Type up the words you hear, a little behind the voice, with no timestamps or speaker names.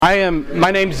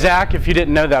My name's Zach, if you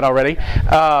didn't know that already.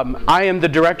 I am the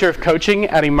Director of Coaching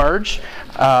at Emerge.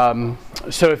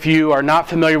 So if you are not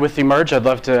familiar with Emerge, I'd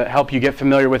love to help you get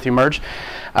familiar with Emerge.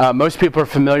 Most people are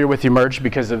familiar with Emerge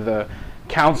because of the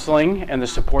counseling and the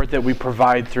support that we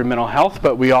provide through mental health,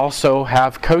 but we also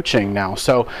have coaching now.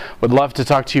 So would love to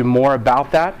talk to you more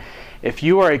about that. If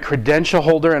you are a credential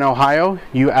holder in Ohio,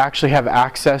 you actually have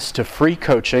access to free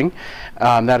coaching.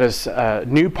 That is a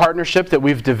new partnership that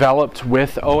we've developed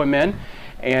with OMN,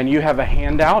 and you have a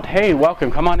handout. Hey, welcome,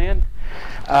 come on in.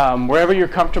 Wherever you're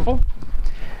comfortable.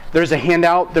 There's a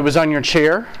handout that was on your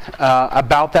chair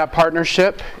about that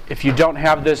partnership. If you don't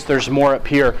have this, there's more up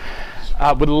here.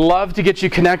 Would love to get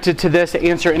you connected to this,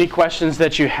 answer any questions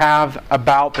that you have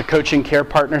about the Coaching Care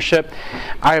Partnership.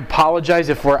 I apologize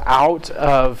if we're out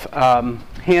of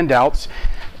handouts.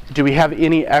 Do we have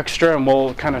any extra? And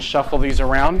we'll kind of shuffle these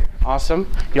around.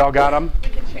 Awesome. Y'all got them? We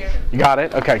can share. You got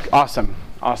it? Okay, awesome.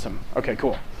 Awesome. Okay,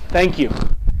 cool. Thank you.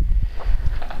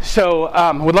 So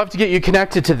would love to get you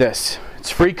connected to this.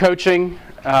 It's free coaching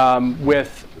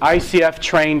with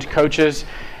ICF-trained coaches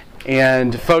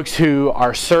and folks who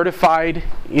are certified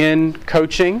in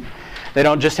coaching. They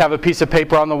don't just have a piece of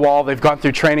paper on the wall. They've gone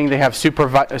through training. They have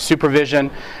supervision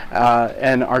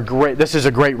and are great. This is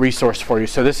a great resource for you.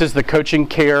 So this is the Coaching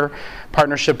Care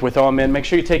Partnership with OMN. Make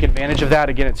sure you take advantage of that.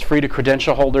 Again, it's free to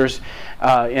credential holders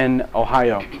in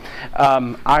Ohio.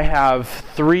 I have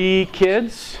 3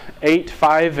 kids, 8,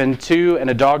 5, and 2,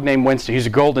 and a dog named Winston. He's a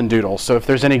golden doodle. So if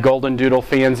there's any golden doodle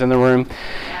fans in the room,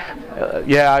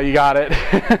 yeah, you got it.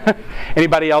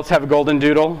 Anybody else have a golden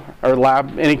doodle or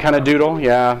lab, any kind of doodle?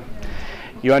 Yeah.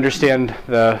 You understand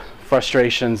the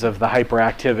frustrations of the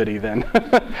hyperactivity then.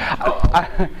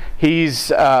 He's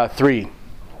 3.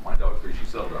 My dog's 3. She's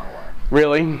still down a lot.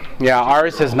 Really? Yeah,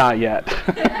 ours has not yet.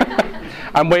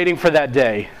 I'm waiting for that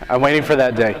day.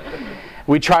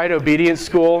 We tried obedience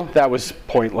school. That was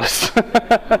pointless.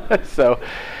 So,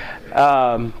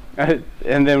 and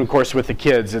then of course with the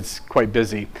kids, it's quite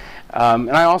busy.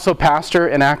 And I also pastor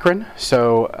in Akron,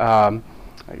 so I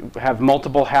have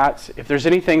multiple hats. If there's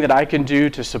anything that I can do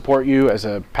to support you as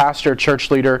a pastor,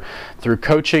 church leader, through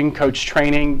coaching, coach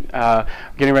training,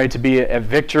 getting ready to be at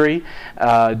Victory,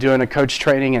 doing a coach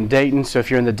training in Dayton. So if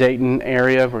you're in the Dayton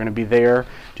area, we're going to be there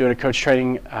doing a coach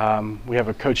training. We have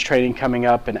a coach training coming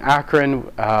up in Akron,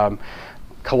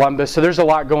 Columbus. So there's a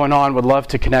lot going on. Would love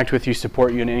to connect with you,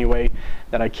 support you in any way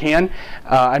that I can.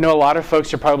 I know a lot of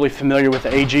folks are probably familiar with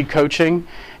AG coaching,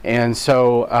 and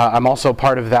so I'm also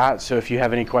part of that. So if you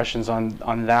have any questions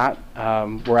on that,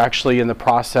 we're actually in the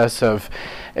process of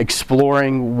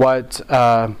exploring what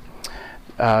Doug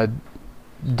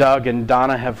and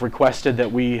Donna have requested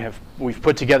that we've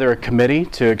put together a committee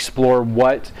to explore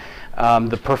what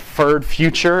the preferred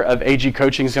future of AG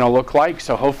coaching is going to look like.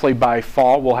 So hopefully by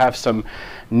fall we'll have some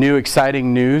new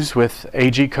exciting news with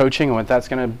AG coaching and what that's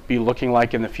going to be looking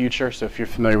like in the future. So if you're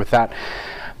familiar with that.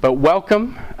 But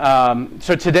welcome.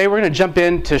 So today we're going to jump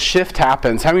into Shift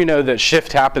Happens. How many know that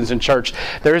shift happens in church?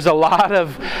 There's a lot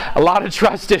of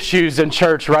trust issues in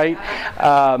church, right?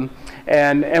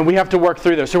 And we have to work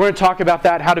through those. So we're going to talk about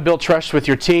that, how to build trust with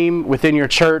your team, within your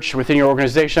church, within your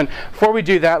organization. Before we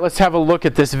do that, let's have a look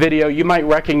at this video. You might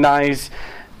recognize,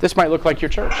 this might look like your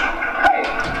church. Hey,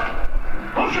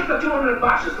 I'll ship the 200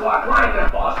 boxes to our client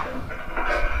in Boston.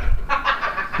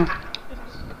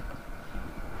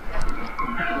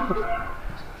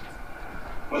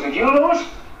 Was it you, Louis?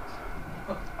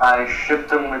 I shipped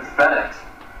them with FedEx.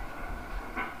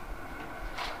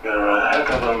 You're a heck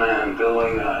of a man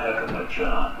doing a heck of a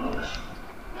job, Louis.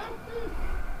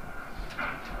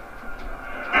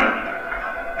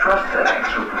 Trust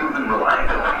FedEx for proven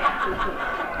reliability.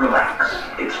 Relax,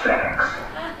 it's FedEx.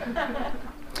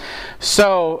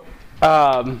 So,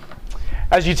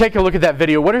 as you take a look at that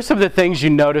video, what are some of the things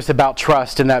you notice about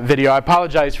trust in that video? I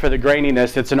apologize for the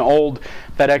graininess. It's an old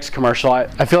FedEx commercial. I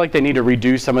feel like they need to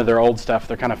redo some of their old stuff.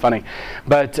 They're kind of funny.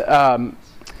 But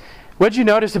what did you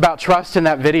notice about trust in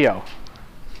that video?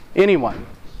 Anyone?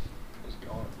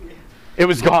 It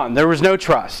was gone. There was no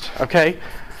trust. Okay.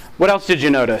 What else did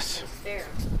you notice?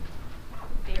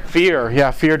 Fear. Yeah,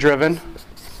 fear-driven.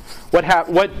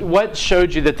 What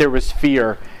showed you that there was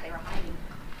fear?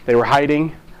 They were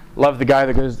hiding. Love the guy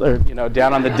that goes,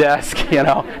 down on the desk,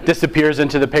 disappears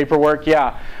into the paperwork.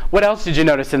 Yeah. What else did you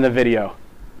notice in the video?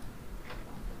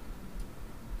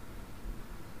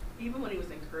 Even when he was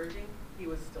encouraging, he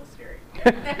was still scary.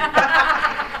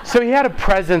 So he had a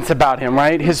presence about him,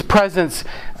 right? His presence,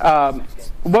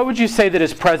 what would you say that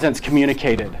his presence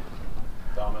communicated?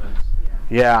 Dominance.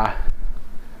 Yeah.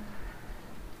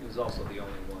 He was also the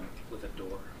only one with a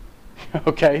door.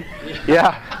 Okay.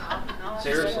 Yeah.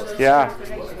 Seriously. Yeah.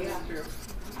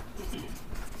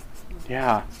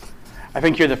 Yeah. I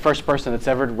think you're the first person that's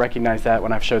ever recognized that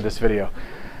when I've showed this video.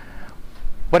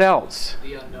 What else?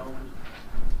 The unknown.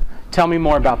 Tell me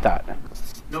more about that.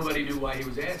 Nobody knew why he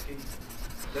was asking.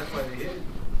 That's why they hid.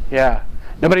 Yeah.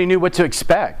 Nobody knew what to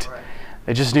expect. Right.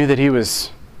 They just knew that he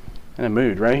was in a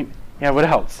mood, right? Yeah, what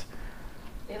else?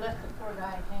 They left the poor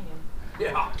guy hanging.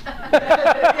 Yeah.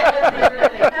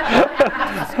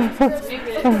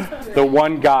 The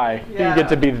one guy. You get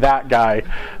to be that guy.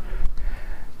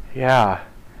 Yeah.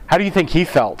 How do you think he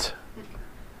felt?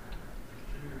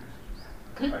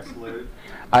 Isolated.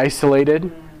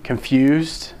 Isolated?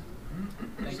 Confused?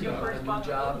 Thank you for a new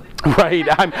job. Right.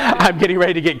 I'm getting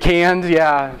ready to get canned.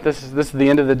 Yeah. This is the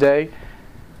end of the day.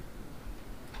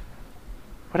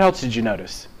 What else did you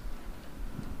notice?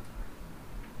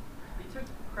 He took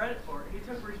credit for it. He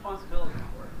took responsibility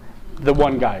for it. The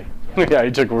one guy. Yeah,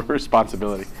 he took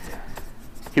responsibility.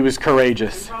 He was He's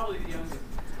courageous. probably the youngest.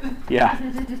 Yeah.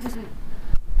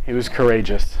 He was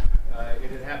courageous.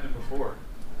 It had happened before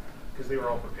because they were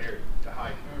all prepared to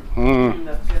hide.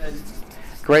 That's good.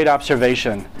 Great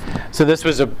observation. So this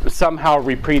was a somehow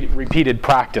repeated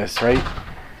practice, right?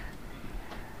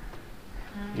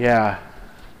 Yeah.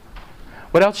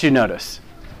 What else you notice?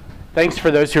 Thanks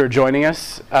for those who are joining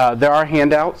us. There are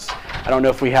handouts. I don't know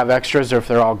if we have extras or if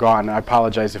they're all gone. I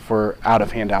apologize if we're out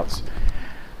of handouts.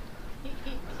 He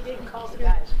didn't call the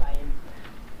guys by him.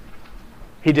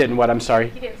 He didn't what? I'm sorry.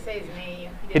 He didn't say his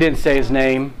name. He didn't say his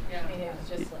name. I mean, it was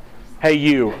just like, Hey,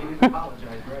 you. He didn't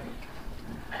apologize, right?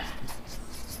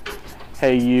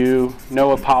 Hey, you.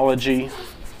 No apology.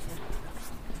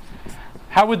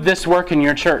 How would this work in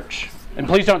your church? And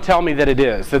please don't tell me that it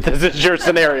is, that this is your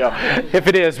scenario. If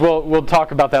it is, we'll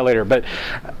talk about that later. But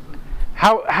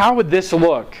how would this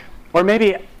look? Or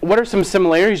maybe, what are some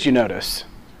similarities you notice?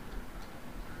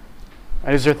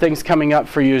 Is there things coming up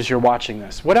for you as you're watching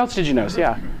this? What else did you notice?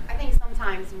 Yeah. I think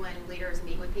sometimes when leaders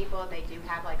meet with people, they do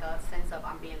have like a sense of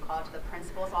I'm being called to the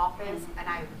principal's office, and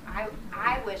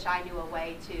I wish I knew a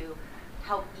way to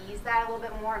help ease that a little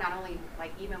bit more. Not only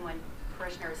like even when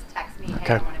parishioners text me,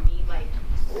 hey, I want to meet, like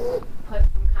put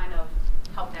some kind of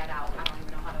help that out. I don't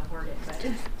even know how to word it, but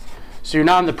So you're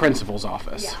not in the principal's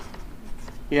office. yeah.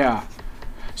 Yeah.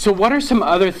 So what are some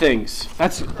other things?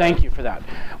 Thank you for that.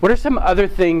 What are some other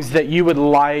things that you would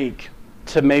like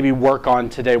to maybe work on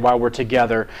today while we're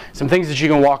together? Some things that you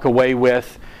can walk away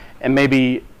with and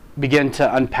maybe begin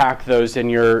to unpack those in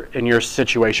your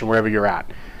situation wherever you're at.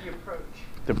 The approach.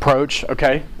 The approach,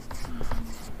 okay.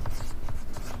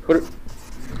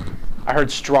 I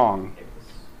heard strong.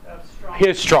 That's strong. He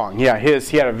is strong. Yeah,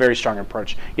 he had a very strong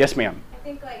approach. Yes, ma'am. I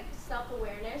think like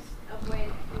self-awareness of when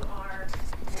you are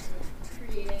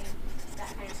creating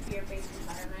that kind of fear-based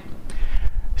environment.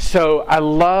 So I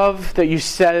love that you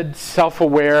said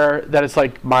self-aware, that it's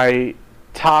like my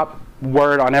top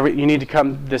word on you need to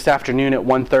come this afternoon at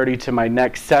 1:30 to my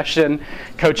next session,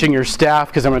 coaching your staff,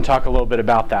 because I'm going to talk a little bit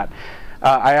about that.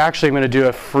 I actually am going to do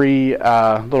a free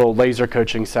little laser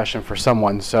coaching session for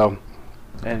someone, so,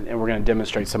 and we're going to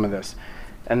demonstrate some of this.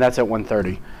 And that's at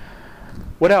 1:30.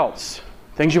 What else?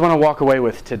 Things you want to walk away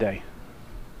with today?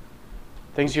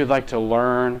 Things you'd like to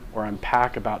learn or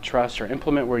unpack about trust or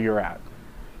implement where you're at?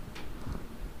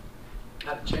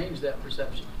 How to change that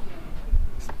perception.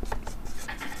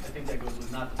 I think that goes with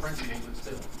not the principle, but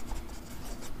still.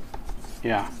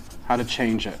 Yeah, how to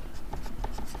change it.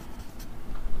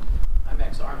 I'm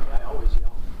ex-Army. I always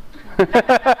yell.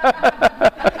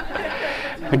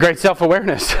 Great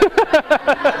self-awareness.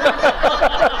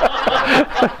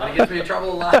 That gets me in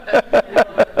trouble a lot.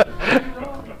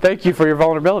 Thank you for your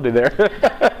vulnerability there.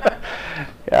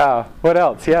 Yeah, what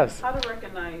else? Yes. How to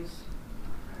recognize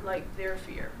like their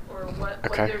fear or what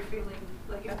Okay. they're feeling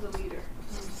like as a leader.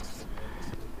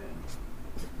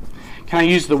 Can I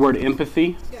use the word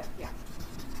empathy? Yeah. Yeah.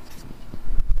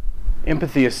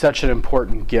 Empathy is such an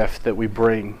important gift that we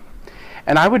bring.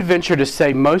 And I would venture to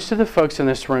say most of the folks in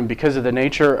this room, because of the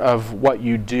nature of what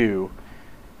you do,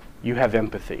 you have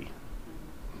empathy.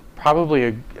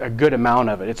 Probably a good amount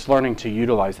of it. It's learning to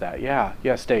utilize that. Yeah.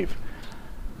 Yes, Dave.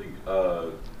 I think, I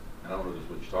don't know if this is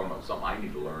what you're talking about. Something I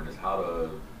need to learn is how to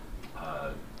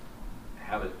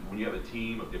have it, when you have a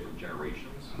team of different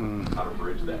generations, how to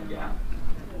bridge that gap.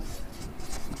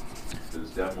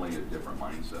 It's definitely a different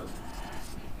mindset.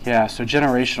 Yeah, so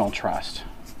generational trust.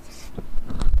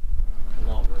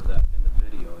 Along with that, in the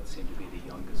video, it seemed to be the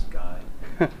youngest guy.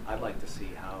 I'd like to see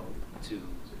how to,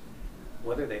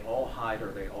 whether they all hide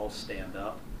or they all stand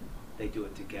up, they do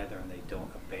it together and they don't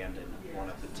abandon one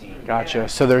of the team. Gotcha.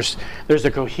 So there's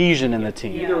a cohesion in the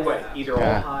team. Either way, either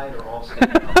Yeah. all hide or all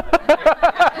stand up.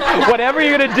 Whatever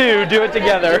you're going to do it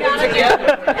together.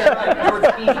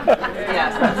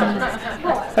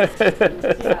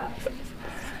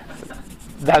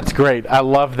 That's great. I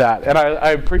love that. And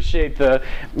I appreciate if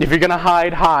you're going to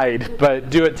hide, but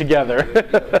do it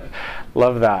together.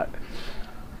 Love that.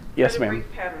 Yes, ma'am.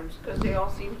 Break patterns, because they all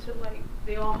seem to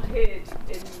they all hid,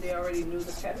 and they already knew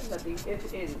the patterns that they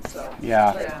hid in, so.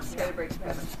 Yeah. You gotta break the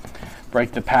patterns.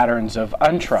 Break the patterns of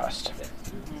untrust.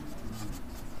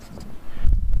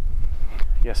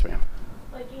 Yes, ma'am.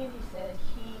 Like Andy said,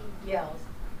 he yells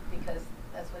because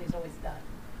that's what he's always done.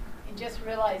 And just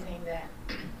realizing that,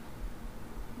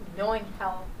 knowing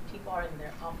how people are in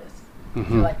their office,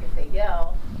 so like if they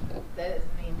yell, that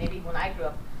doesn't mean, maybe when I grew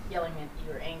up, yelling meant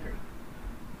you were angry.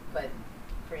 But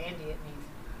for Andy, it means,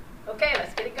 okay,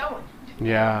 let's get it going.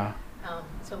 Yeah.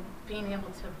 So being able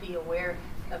to be aware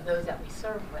of those that we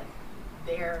serve with,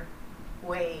 their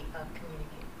way of communicating.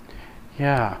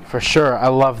 Yeah, for sure. I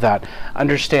love that.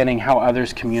 Understanding how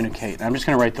others communicate. I'm just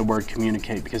going to write the word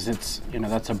communicate because it's,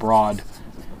 that's a broad.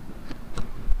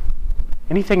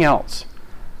 Anything else?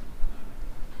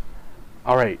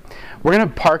 All right. We're going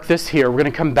to park this here. We're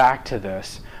going to come back to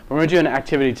this. We're going to do an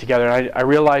activity together. I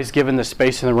realize, given the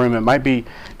space in the room, it might be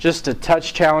just a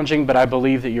touch challenging, but I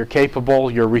believe that you're capable,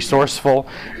 you're resourceful,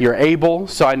 you're able,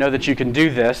 so I know that you can do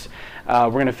this.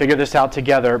 We're going to figure this out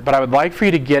together, but I would like for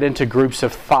you to get into groups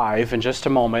of 5 in just a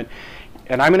moment,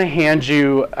 and I'm going to hand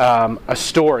you a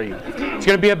story. It's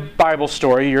going to be a Bible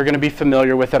story. You're going to be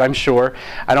familiar with it, I'm sure.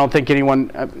 I don't think anyone,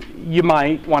 you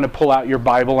might want to pull out your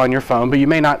Bible on your phone, but you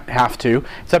may not have to.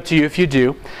 It's up to you if you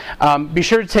do. Be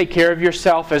sure to take care of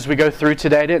yourself as we go through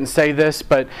today. I didn't say this,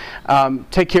 but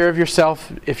take care of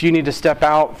yourself. If you need to step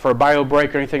out for a bio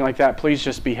break or anything like that, please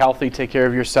just be healthy, take care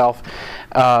of yourself,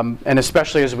 and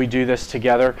especially as we do this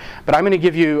together. But I'm going to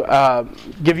give you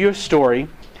a story.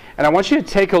 And I want you to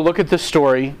take a look at the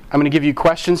story. I'm going to give you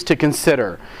questions to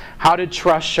consider. How did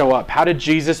trust show up? How did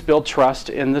Jesus build trust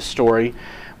in the story?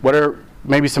 What are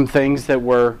maybe some things that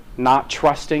we're not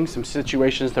trusting, some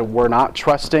situations that we're not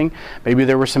trusting? Maybe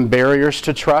there were some barriers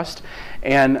to trust.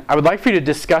 And I would like for you to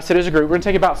discuss it as a group. We're going to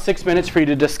take about 6 minutes for you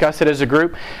to discuss it as a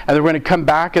group. And then we're going to come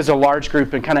back as a large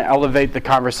group and kind of elevate the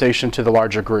conversation to the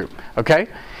larger group. Okay?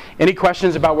 Any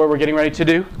questions about what we're getting ready to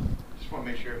do? Just want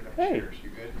to make sure everything's shares. You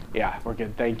good? Yeah, we're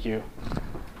good. Thank you.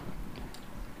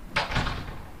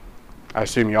 I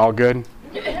assume you all good?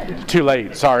 Too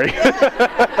late. Sorry.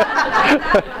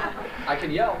 I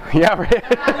can yell. Yeah. Right.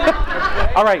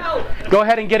 All right. Go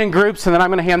ahead and get in groups, and then I'm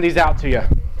going to hand these out to you.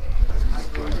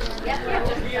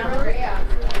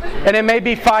 And it may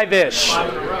be 5-ish.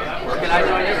 Can I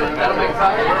join you? That'll make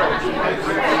 5.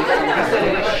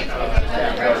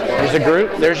 There's a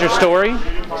group. There's your story.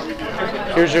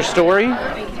 Here's your story.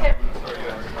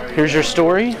 Here's your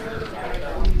story.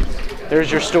 There's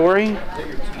your story.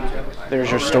 There's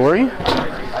your story.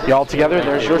 Y'all together.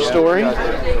 There's your story.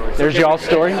 There's y'all's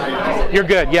story. You're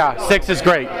good. Yeah, 6 is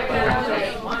great.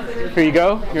 Here you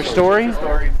go. Your story.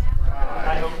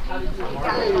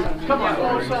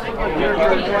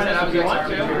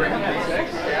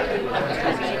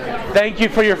 Thank you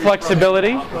for your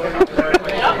flexibility.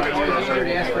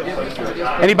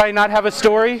 Anybody not have a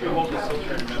story?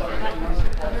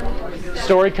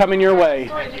 Story coming your way.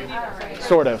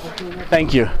 Sort of.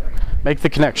 Thank you. Make the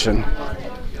connection.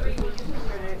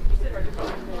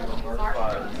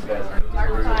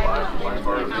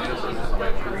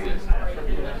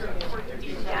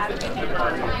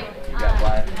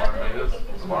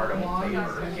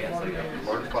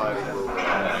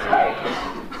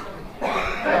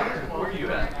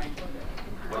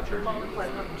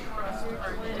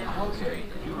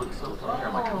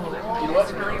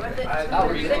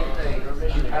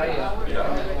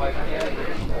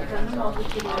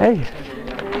 Hey,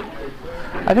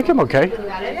 I think I'm okay.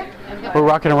 We're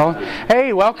rocking and rolling.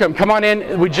 Hey, welcome. Come on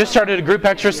in. We just started a group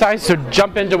exercise, so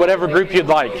jump into whatever group you'd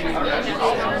like.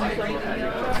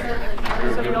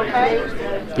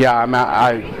 Yeah,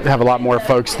 I have a lot more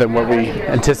folks than what we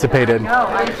anticipated. No,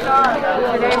 I saw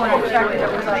today when I checked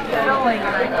it was like filling,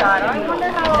 and I thought, I wonder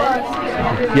how.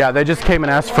 Yeah, they just came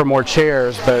and asked for more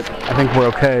chairs, but I think we're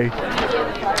okay.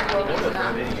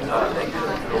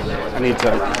 I need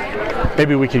to,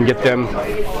 maybe we can get them.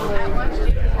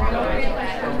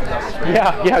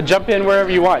 Yeah, jump in wherever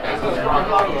you want.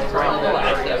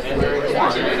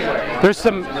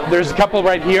 There's a couple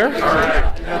right here.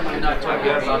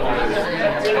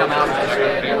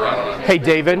 Hey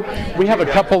David, we have a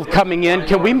couple coming in.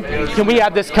 Can we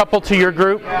add this couple to your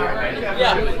group?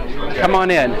 Come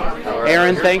on in.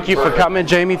 Aaron, thank you for coming.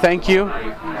 Jamie, thank you.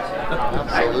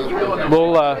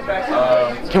 We'll.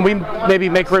 Can we maybe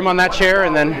make room on that chair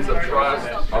and then?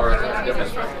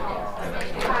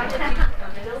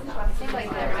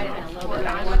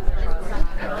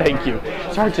 Thank you.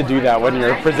 It's hard to do that when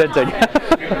you're presenting.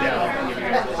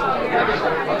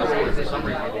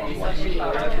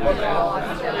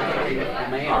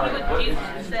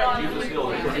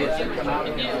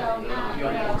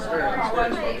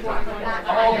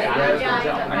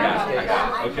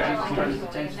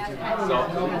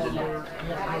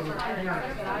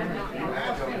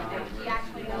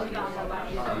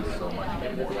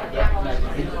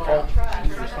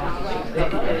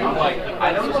 I'm like,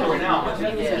 I know this right now.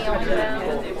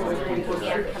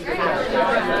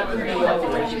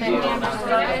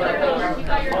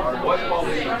 What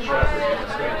quality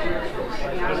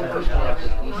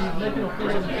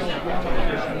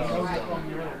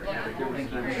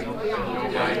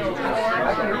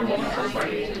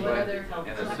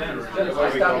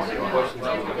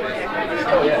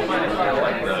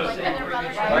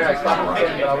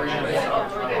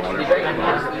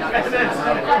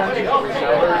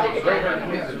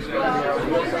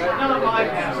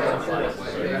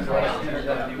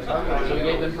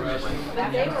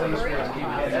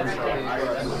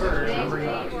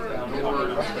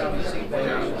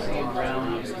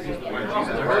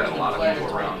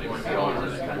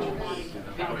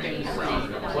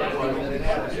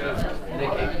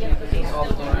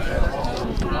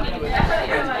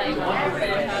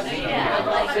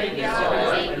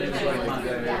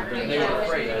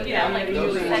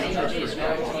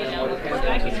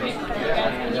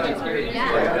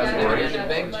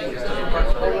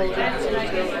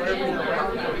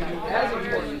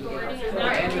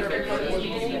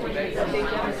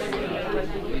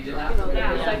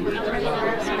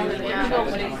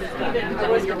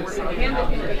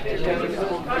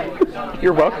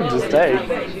You're welcome to stay.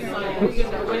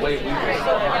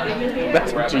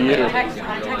 That's up to you.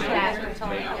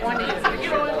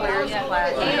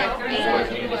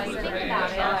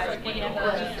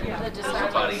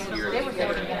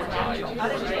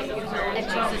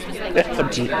 That's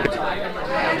up to you.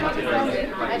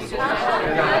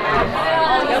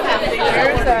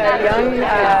 There's a young,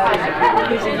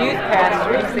 he's a youth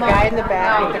pastor. He's the guy in the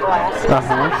back with the glasses.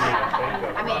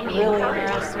 Really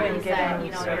interested in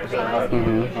getting certified.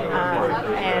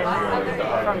 And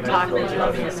from talking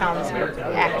to him, he sounds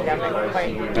academic,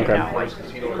 quite,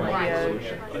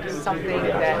 something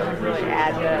that would really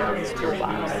add to his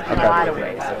toolbox in a lot of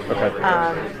ways.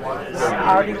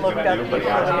 Already looked up the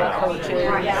coaches,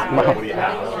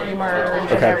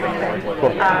 Emerge, and everything.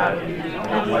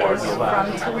 He is from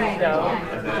Toledo,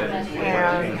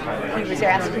 and he was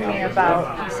asking me about,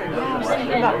 he said, I was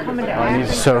thinking about coming to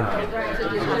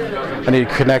Akron. I need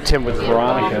to connect him with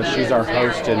Veronica. She's our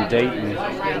host in Dayton.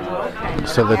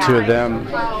 So the two of them.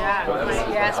 He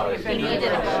asked me if any of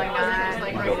it going on.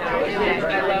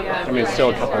 I mean, it's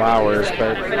still a couple hours,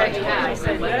 but. I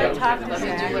said, let me talk to him.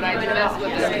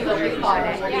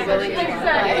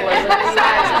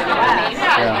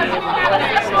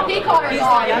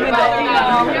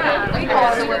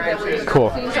 Cool.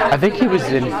 I think he was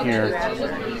in here.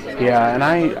 Yeah, and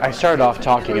I started off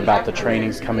talking about the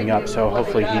trainings coming up, so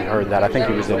hopefully he heard that. I think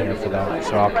he was in here for that,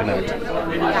 so I'll connect.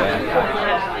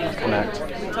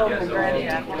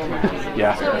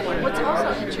 Yeah. So what's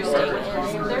also interesting is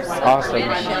there's some awesome.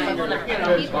 Because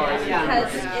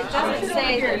it doesn't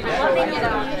say that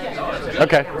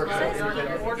okay.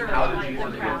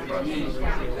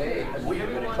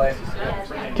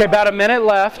 Okay, about a minute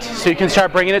left, so you can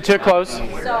start bringing it to a close. So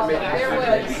there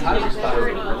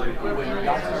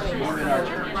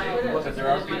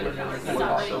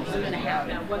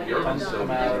was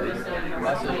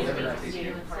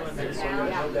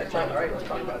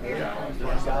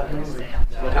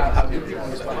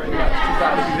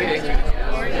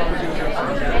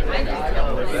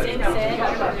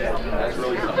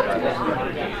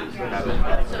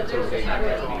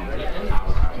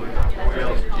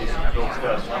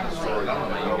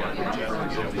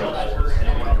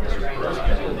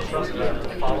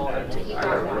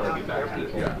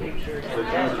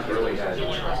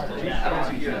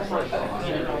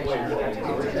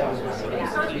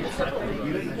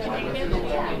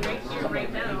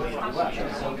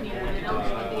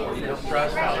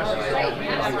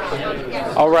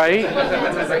all right.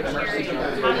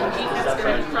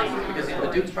 The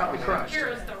dude's probably crushed.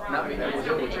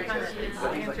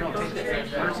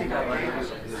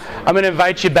 I'm going to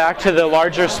invite you back to the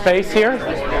larger space here.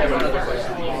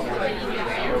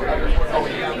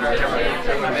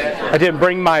 I didn't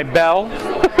bring my bell.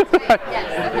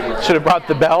 Should have brought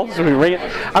the bell so we ring it.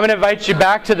 I'm going to invite you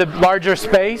back to the larger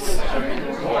space.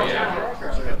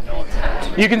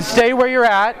 You can stay where you're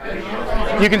at.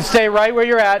 You can stay right where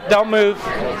you're at. Don't move.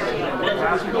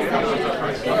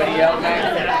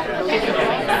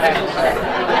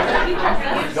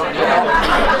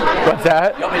 What's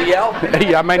that? You want me to yell?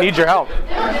 Yeah, I might need your help.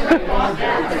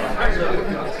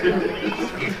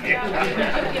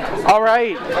 All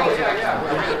right.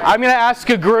 I'm going to ask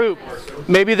a group.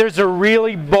 Maybe there's a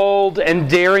really bold and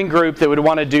daring group that would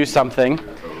want to do something.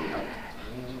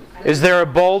 Is there a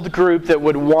bold group that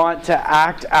would want to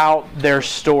act out their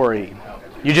story?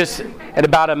 You just, at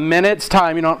about a minute's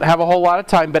time, you don't have a whole lot of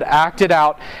time, but act it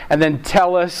out and then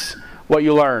tell us what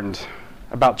you learned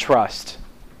about trust.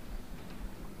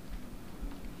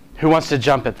 Who wants to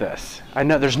jump at this? I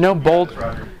know there's no bold.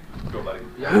 Go, buddy.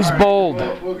 Who's bold?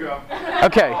 We'll go.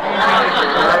 Okay.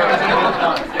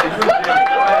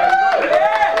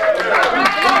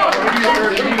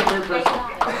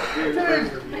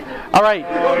 All right.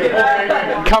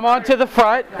 Come on to the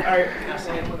front. We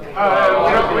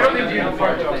don't need you in the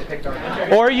front,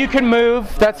 though. Or you can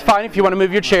move. That's fine if you want to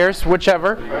move your chairs,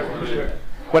 whichever.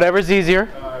 Whatever's easier.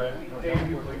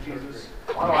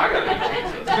 Oh, I got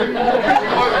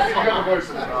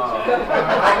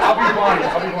I'll be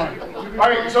blind. All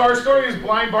right, so our story is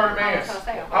blind Bartimaeus.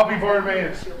 I'll be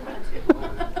Bartimaeus.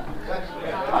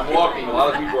 I'm walking. A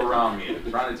lot of people around me.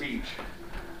 I'm trying to teach.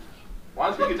 Why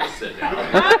don't we just sit down?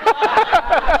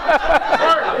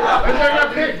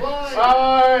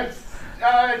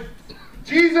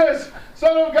 Jesus,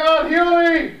 Son of God, heal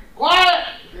me. Quiet.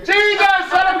 Jesus,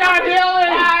 Son of God, heal me.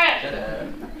 Quiet.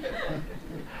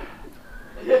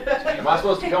 Am I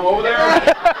supposed to come over there? I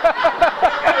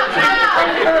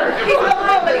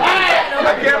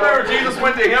can't remember if Jesus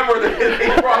went to him or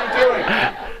he brought him to him.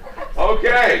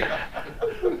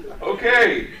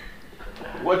 Okay.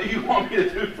 What do you want me to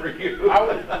do for you?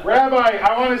 Rabbi,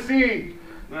 I want to see.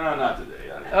 No, not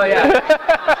today. Oh, yeah.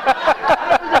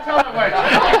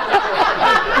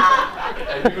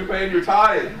 Have you been paying your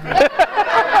tithe?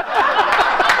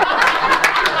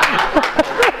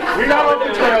 We got off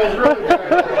the trails really good.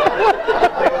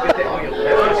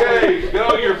 Okay,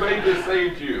 no, your faith has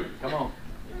saved you. Come on.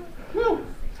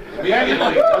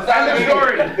 Immediately. End of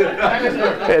story.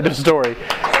 End of story.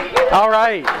 All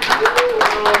right.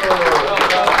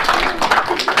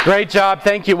 Great job.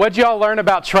 Thank you. What did you all learn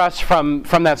about trust from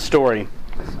that story?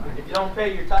 If you don't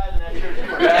pay your tithe in that church,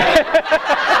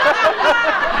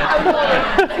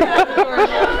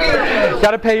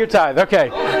 Got to pay your tithe. Okay.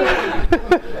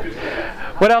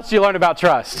 What else did you learn about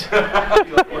trust?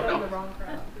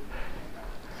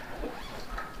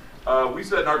 We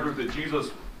said in our group that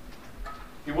Jesus,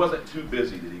 he wasn't too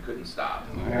busy that he couldn't stop.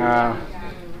 Yeah.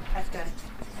 That's good.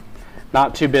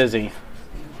 Not too busy.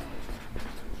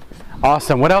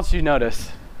 Awesome. What else did you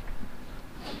notice?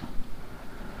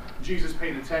 Jesus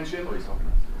paid attention.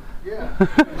 Yeah.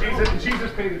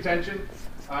 Jesus paid attention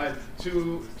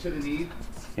to the need.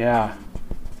 Yeah.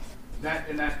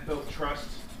 That built trust.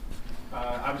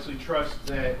 Obviously, trust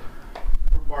that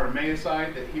from Bartimaeus'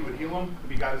 side that he would heal him if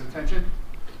he got his attention.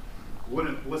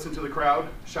 Wouldn't listen to the crowd,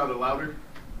 shouted louder.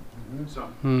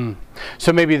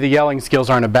 So maybe the yelling skills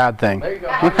aren't a bad thing. There you go.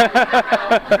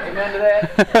 Amen to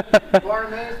that.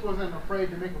 Bartimaeus wasn't afraid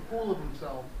to make a fool of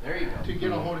himself. There you go. To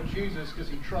get a hold of Jesus because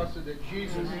he trusted that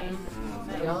Jesus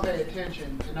would pay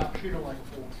attention and not treat him like a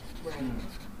fool.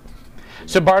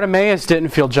 So Bartimaeus didn't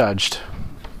feel judged.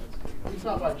 He's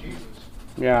not by Jesus.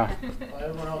 Yeah. By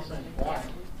everyone else saying why.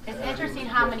 It's interesting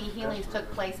how many healings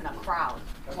took place in a crowd.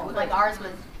 Like ours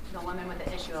was the woman with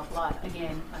the issue of blood.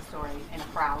 Again, a story in a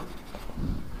crowd.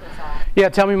 Yeah,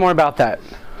 tell me more about that.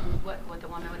 What the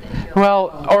woman with the issue of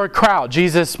Well, or a crowd.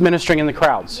 Jesus ministering in the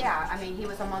crowds. Yeah, I mean, he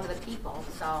was among the people,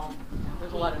 so.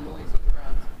 There's a lot of noise in the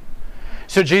crowd.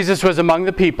 So Jesus was among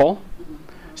the people.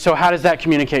 So how does that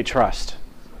communicate trust?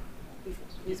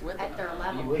 He's with at their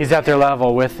level. He's at their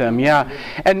level with them, yeah.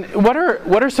 And what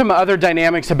are some other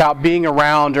dynamics about being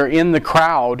around or in the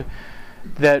crowd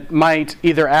that might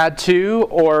either add to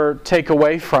or take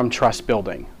away from trust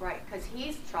building? Right, because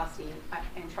he's trusty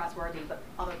and trustworthy, but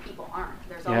other people aren't.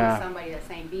 There's Yeah. always somebody that's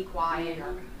saying, be quiet,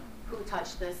 or who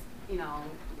touched this, you know.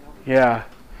 Yeah.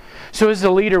 So as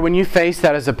a leader, when you face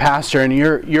that as a pastor and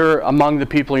you're among the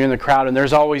people, you're in the crowd, and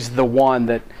there's always the one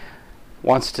that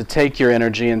wants to take your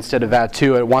energy instead of add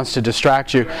to it, wants to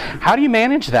distract you. How do you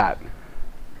manage that?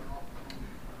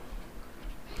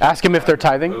 Ask them if they're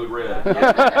tithing. Code red.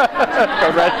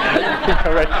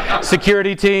 All right.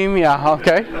 Security team, yeah,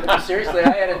 okay. Seriously,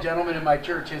 I had a gentleman in my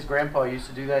church, his grandpa used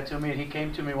to do that to me, and he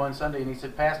came to me one Sunday and he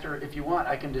said, Pastor, if you want,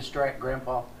 I can distract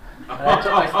Grandpa. And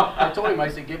I told him, I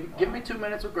said, give me 2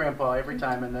 minutes with Grandpa every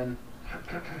time, and then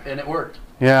And it worked.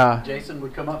 Yeah. Jason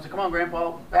would come up and say, come on,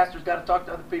 Grandpa, pastor's got to talk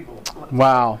to other people.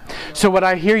 Wow. So what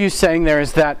I hear you saying there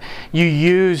is that you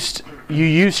used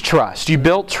trust. You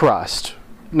built trust,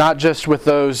 not just with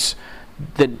those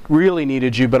that really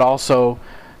needed you, but also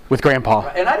with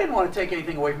Grandpa. And I didn't want to take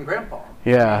anything away from Grandpa.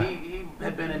 Yeah. He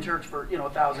had been in church for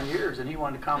 1,000 years, and he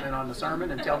wanted to comment on the sermon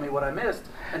and tell me what I missed,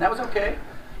 and that was okay.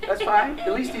 That's fine.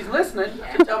 At least he's listening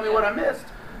to tell me what I missed.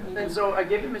 And so I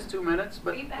gave him his 2 minutes,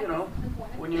 but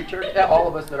when you're in church, all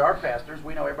of us that are pastors,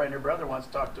 we know everybody and their brother wants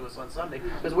to talk to us on Sunday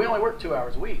because we only work 2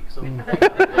 hours a week, so maybe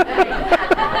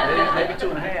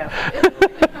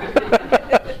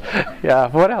 2.5. Yeah.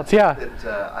 What else? Yeah. That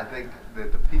I think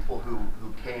that the people who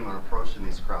came and approached in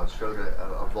these crowds showed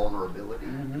a vulnerability,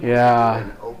 Yeah.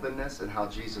 and openness, and how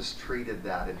Jesus treated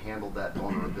that and handled that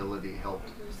vulnerability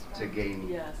helped to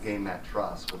gain that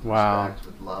trust with Wow. respect,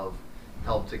 with love.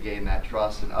 Helped to gain that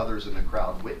trust, and others in the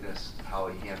crowd witnessed how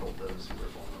he handled those who were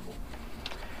vulnerable.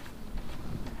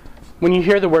 When you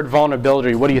hear the word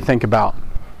vulnerability, what do you think about?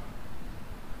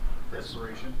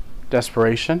 Desperation.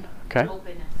 Desperation. Okay.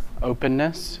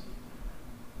 Openness.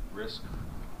 Risk.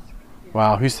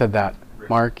 Wow. Who said that?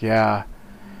 Mark. Yeah.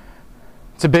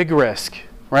 It's a big risk,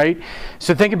 right?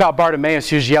 So think about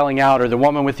Bartimaeus who's yelling out, or the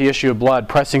woman with the issue of blood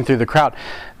pressing through the crowd.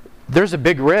 There's a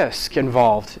big risk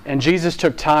involved, and Jesus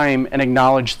took time and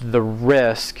acknowledged the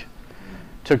risk,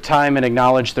 took time and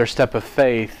acknowledged their step of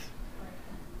faith.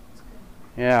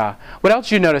 Yeah. What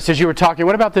else you noticed as you were talking?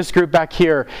 What about this group back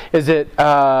here? Is it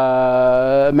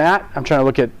Matt? I'm trying to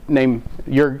look at name.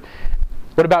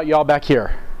 What about y'all back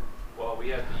here? Well, we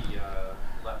had the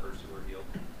lepers who were healed.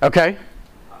 Okay.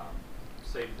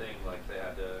 Same thing, like they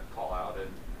had to call out, and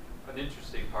an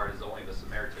interesting part is only the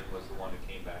Samaritan was the one who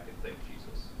came back and thanked Jesus.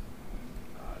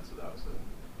 So that was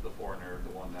the foreigner, the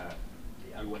one that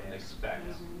you wouldn't expect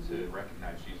to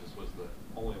recognize Jesus, was the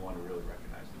only one who really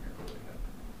recognized the miracle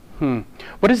they had.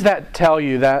 What does that tell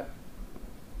you? That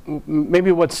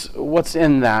maybe what's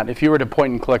in that? If you were to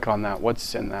point and click on that,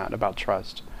 what's in that about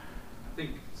trust? I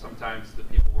think sometimes the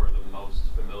people we're the most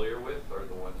familiar with are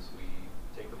the ones we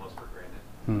take the most for granted.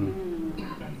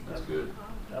 That's good.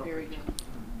 Very good.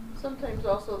 Sometimes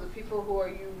also the people who are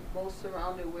you most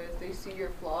surrounded with, they see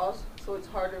your flaws, so it's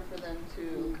harder for them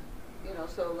to,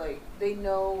 so like they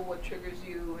know what triggers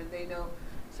you, and they know,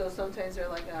 so sometimes they're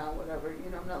like, whatever,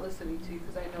 I'm not listening to you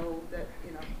because I know that,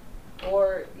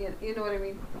 or you know what I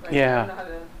mean? Like, Yeah. I don't know how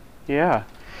to. Yeah.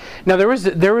 Now there was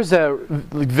a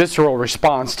visceral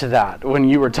response to that when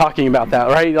you were talking about that,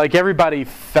 right? Like everybody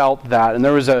felt that, and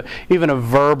there was even a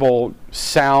verbal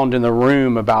sound in the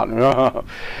room about.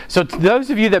 So to those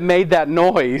of you that made that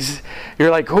noise, you're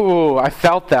like, "Ooh, I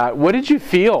felt that." What did you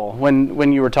feel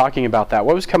when you were talking about that?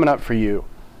 What was coming up for you?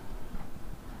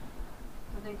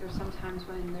 I think there's sometimes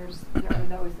when there are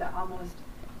those that almost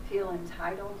feel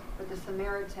entitled, but the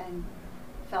Samaritan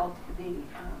felt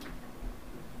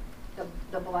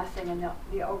the blessing and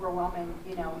the overwhelming,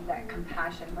 that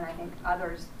compassion, when I think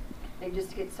others, they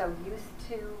just get so used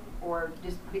to, or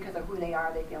just because of who they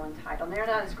are, they feel entitled. And they're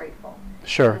not as grateful.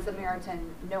 Sure. The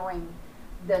Samaritan, knowing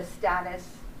the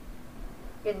status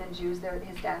in the Jews,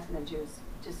 his status in the Jews,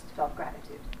 just felt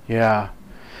gratitude. Yeah.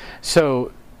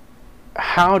 So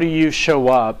how do you show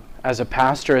up as a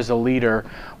pastor, as a leader,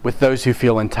 with those who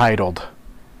feel entitled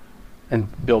and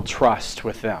build trust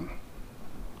with them?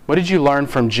 What did you learn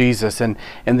from Jesus and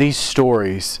these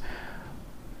stories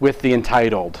with the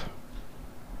entitled?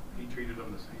 He treated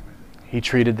them the same, I think. He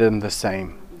treated them the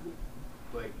same.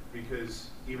 Like,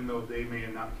 because even though they may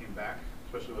have not came back,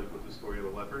 especially like with the story of the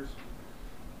lepers,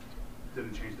 it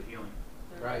didn't change the healing.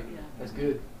 Right. That's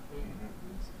good.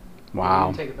 Wow.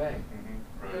 You didn't take it back.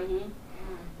 Right.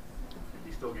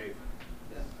 He still gave.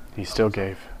 He still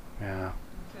gave. Yeah.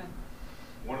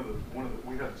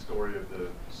 We had the story of the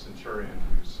centurion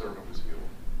whose servant was healed.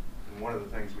 And one of the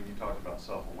things when you talk about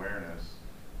self-awareness,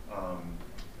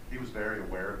 he was very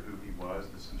aware of who he was,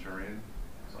 the centurion.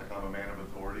 It's like, I'm a man of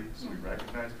authority, so he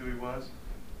recognized who he was,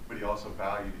 but he also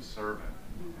valued his servant.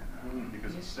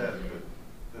 Because he said that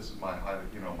this is my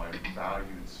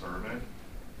valued servant.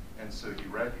 And so he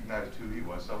recognized who he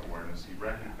was, self-awareness. He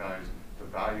recognized the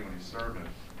value in his servant,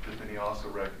 but then he also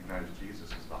recognized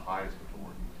Jesus as the highest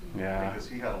authority. Yeah. Because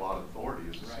he had a lot of authority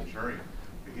as a centurion,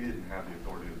 but he didn't have the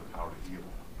authority or the power to heal.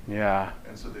 Yeah.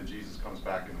 And so then Jesus comes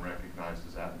back and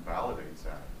recognizes that and validates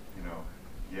that.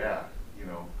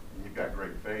 You've got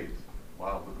great faith.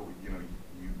 Wow, look at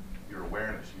your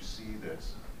awareness. You see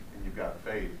this, and you've got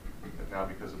faith. But now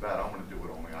because of that, I'm going to do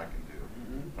what only I can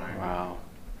do. Right? Wow.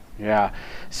 Yeah.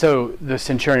 So the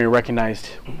centurion recognized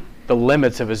the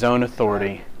limits of his own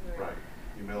authority. Right.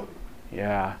 Humility.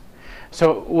 Yeah.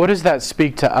 So what does that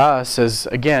speak to us as,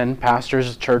 again,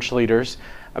 pastors, church leaders,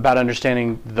 about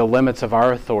understanding the limits of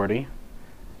our authority,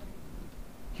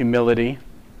 humility,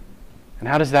 and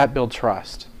how does that build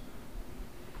trust?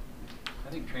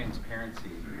 I think transparency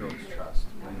builds trust.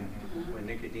 When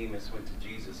Nicodemus went to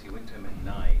Jesus, he went to him at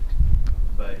night,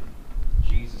 but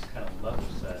Jesus kind of level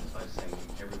set by saying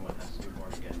everyone has to be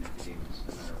born again, Nicodemus,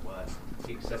 no matter what.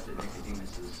 He accepted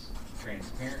Nicodemus's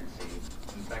transparency.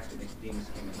 And the fact that Nicodemus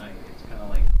came at night, it's kind of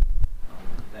like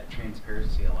that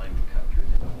transparency allowing to cut through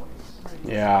the noise.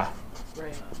 Yeah.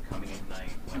 Coming at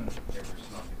night when there was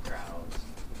not the crowds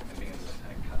and being able to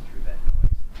kind of cut through that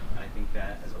noise. And I think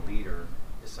that as a leader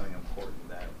is something important,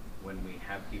 that when we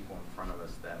have people in front of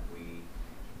us, that we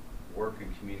work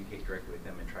and communicate directly with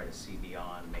them and try to see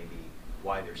beyond maybe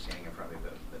why they're standing in front of me,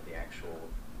 but the actual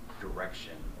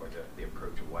direction or the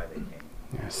approach of why they came.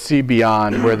 Yeah, see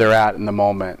beyond where they're at in the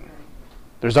moment.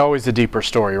 There's always a deeper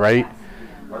story, right?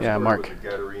 Yeah, Mark. With the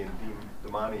Gadarene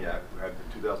demoniac who had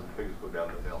the 2,000 pigs go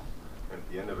down the hill. And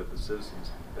at the end of it, the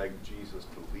citizens begged Jesus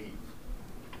to leave.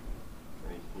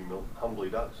 And he humbly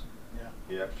does. Yeah.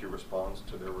 He actually responds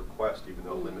to their request, even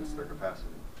though it limits their capacity.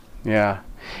 Yeah.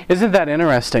 Isn't that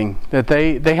interesting that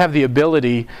they have the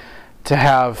ability to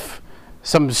have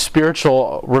some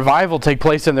spiritual revival take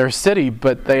place in their city,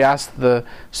 but they ask the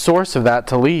source of that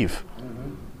to leave?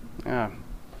 Mm-hmm. Yeah.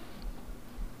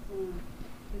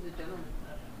 He's a gentleman.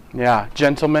 Yeah,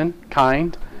 gentleman,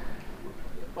 kind.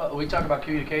 Well, we talk about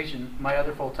communication. My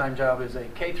other full-time job is a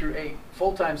K through 8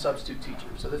 full-time substitute teacher.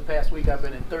 So this past week I've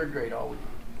been in 3rd grade all week.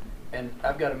 And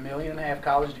I've got 1.5 million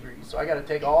college degrees. So I got to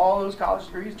take all those college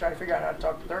degrees, try to figure out how to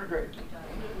talk to 3rd graders.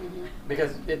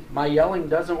 Because my yelling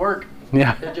doesn't work.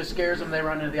 Yeah. It just scares them. They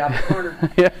run into the opposite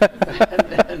corner. Yeah.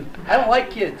 and I don't like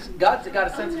kids. God's got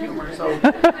a sense of humor. So,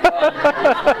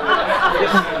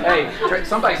 hey,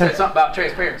 somebody said something about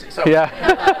transparency. So, yeah.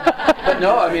 But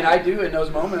no, I mean, I do in those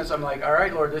moments. I'm like, all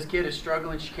right, Lord, this kid is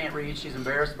struggling. She can't read. She's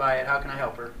embarrassed by it. How can I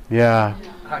help her? Yeah.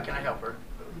 How can I help her?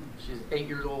 She's 8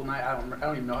 years old, and I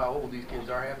don't even know how old these kids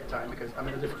are half the time because I'm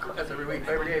in a different class every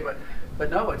day.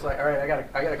 But no, it's like, all right, I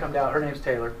gotta come down. Her name's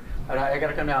Taylor. And I got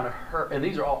to come down to her, and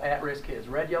these are all at-risk kids,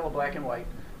 red, yellow, black, and white.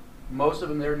 Most of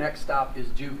them, their next stop is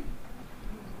juvie.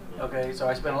 Okay, so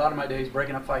I spend a lot of my days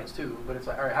breaking up fights too, but it's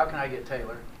like, all right, how can I get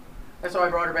Taylor? And so I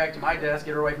brought her back to my desk,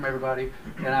 get her away from everybody,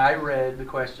 and I read the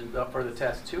questions up for the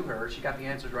test to her. She got the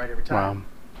answers right every time.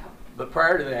 Wow. But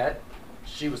prior to that,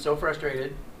 she was so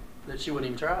frustrated that she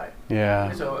wouldn't even try. Yeah.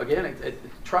 And so again, it's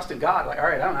trust in God. Like, all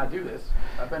right, I don't know how to do this.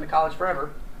 I've been to college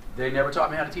forever. They never taught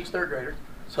me how to teach 3rd graders.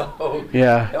 So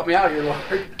yeah. Help me out here, Lord.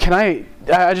 Can I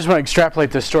just want to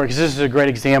extrapolate this story because this is a great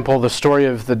example. The story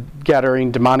of the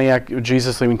Gadarene demoniac,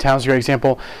 Jesus leaving town is a great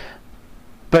example.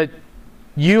 But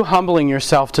you humbling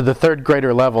yourself to the 3rd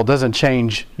grader level doesn't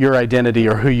change your identity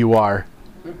or who you are,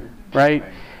 right?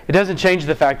 It doesn't change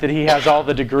the fact that he has all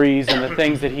the degrees and the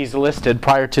things that he's listed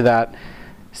prior to that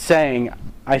saying,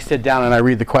 I sit down and I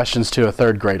read the questions to a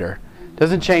 3rd grader. It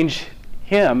doesn't change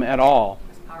him at all.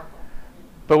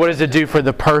 But what does it do for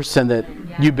the person that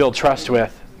you build trust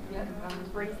with? Yeah,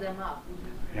 it brings them up.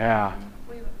 Yeah.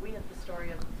 We have the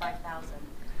story of the 5,000,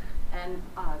 and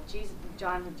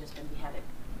John had just been beheaded,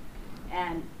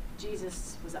 and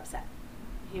Jesus was upset.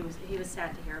 He was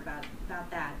sad to hear about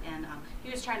that, and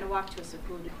he was trying to walk to a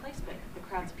secluded place, but the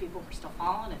crowds of people were still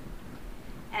following him.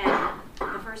 And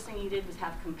the first thing he did was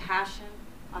have compassion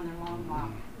on their long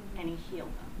walk, and he healed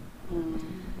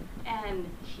them. And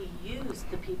he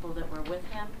used the people that were with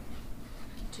him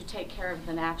to take care of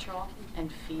the natural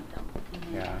and feed them.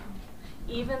 Yeah.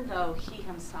 Even though he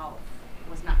himself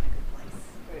was not in a good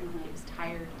place. He was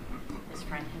tired. His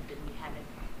friend had been beheaded.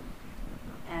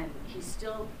 And he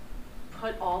still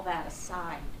put all that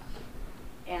aside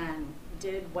and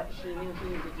did what he knew he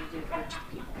needed to do to reach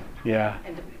the people. Yeah.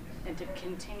 And to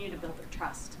continue to build their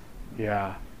trust.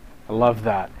 Yeah. I love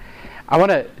that.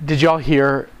 Did y'all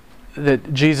hear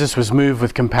that Jesus was moved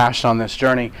with compassion on this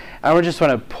journey? I just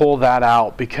want to pull that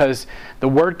out because the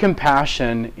word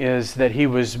compassion is that he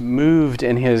was moved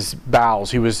in his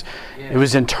bowels. He was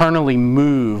internally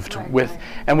moved with,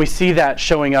 and we see that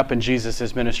showing up in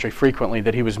Jesus' ministry frequently,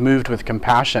 that he was moved with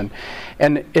compassion.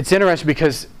 And it's interesting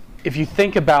because if you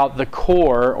think about the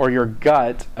core or your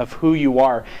gut of who you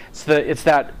are, it's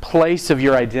that place of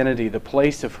your identity, the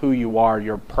place of who you are,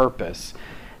 your purpose.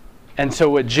 And so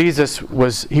what Jesus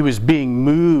was, he was being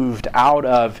moved out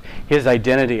of his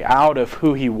identity, out of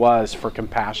who he was for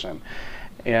compassion.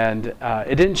 And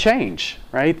it didn't change,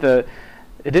 right? It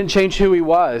didn't change who he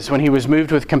was when he was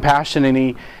moved with compassion,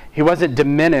 and he wasn't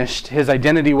diminished. His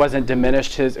identity wasn't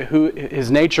diminished. His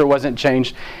nature wasn't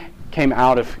changed. Came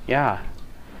out of, yeah.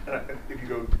 if you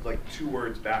go like 2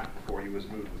 words back before he was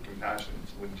moved with compassion,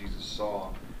 it's when Jesus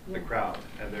saw the crowd.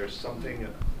 And there's something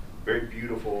very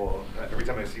beautiful. Every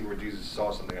time I see where Jesus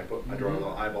saw something, I draw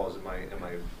little eyeballs in my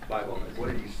Bible. I'm like, what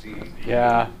did he see?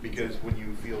 Yeah. Because when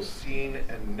you feel seen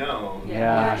and known,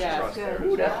 Yeah. there's trust there.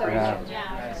 Ooh, that's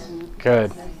Yeah.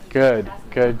 Good, good,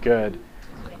 good, good.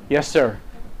 Yes, sir.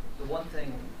 The one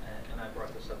thing, and I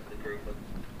brought this up to the Greek, but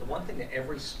the one thing that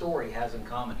every story has in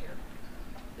common here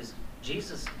is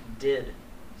Jesus did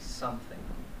something.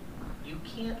 You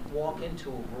can't walk into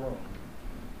a room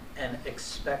and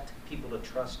expect people to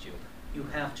trust you. You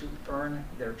have to earn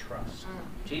their trust.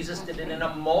 Jesus did it in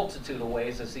a multitude of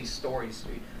ways, as these stories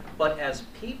speak. But as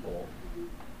people,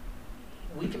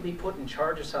 we can be put in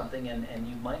charge of something and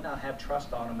you might not have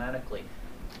trust automatically.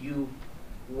 You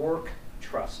work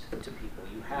trust to people.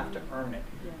 You have to earn it.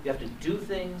 You have to do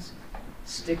things,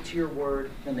 stick to your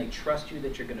word, then they trust you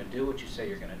that you're going to do what you say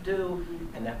you're going to do,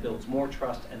 and that builds more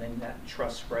trust, and then that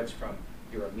trust spreads from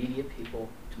your immediate people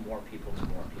to more people to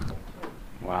more people.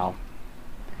 Wow.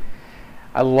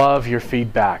 I love your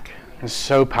feedback. It's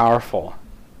so powerful.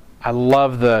 I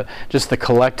love just the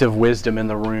collective wisdom in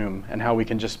the room and how we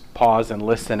can just pause and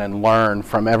listen and learn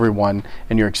from everyone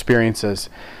and your experiences.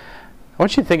 I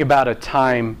want you to think about a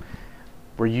time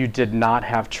where you did not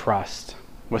have trust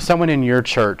with someone in your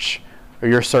church or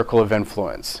your circle of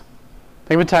influence.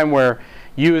 Think of a time where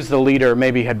you as the leader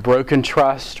maybe had broken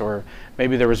trust, or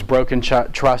maybe there was broken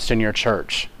trust in your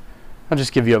church. I'll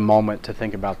just give you a moment to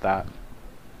think about that.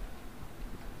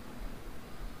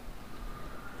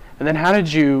 And then how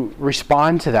did you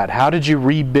respond to that? How did you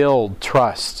rebuild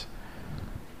trust?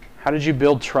 How did you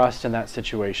build trust in that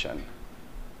situation?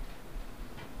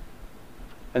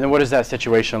 And then what does that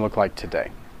situation look like today?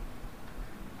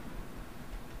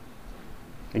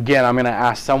 Again, I'm going to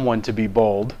ask someone to be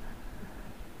bold.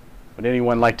 Would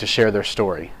anyone like to share their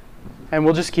story? And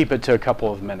we'll just keep it to a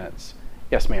couple of minutes.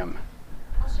 Yes, ma'am.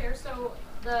 I'll share. So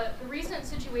the recent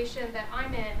situation that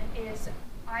I'm in is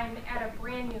I'm at a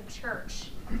brand new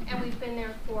church, and we've been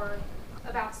there for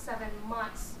about 7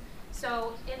 months.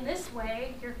 So in this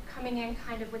way, you're coming in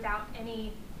kind of without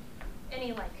any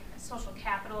like social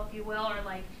capital, if you will, or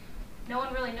like no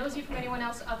one really knows you from anyone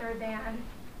else other than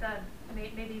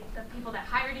maybe the people that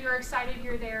hired you are excited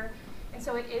you're there. And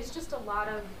so it is just a lot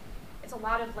of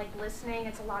like listening.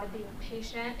 It's a lot of being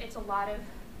patient. It's a lot of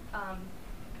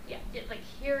like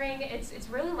hearing. It's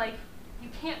really like you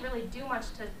can't really do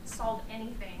much to solve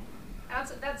anything. And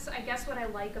that's I guess what I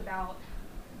like about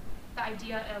the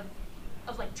idea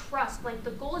of like trust. Like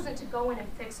the goal isn't to go in and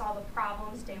fix all the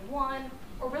problems day one,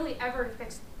 or really ever to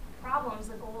fix problems.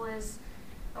 The goal is,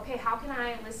 okay, how can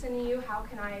I listen to you? How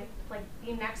can I like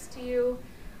be next to you?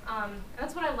 And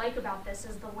that's what I like about this,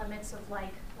 is the limits of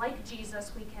like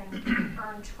Jesus, we can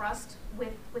earn trust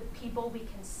with people. We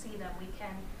can see them. We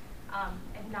can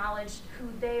acknowledge who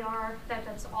they are.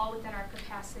 That's all within our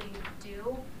capacity to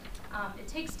do. It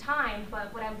takes time,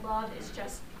 but what I love is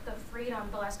just the freedom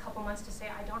the last couple months to say,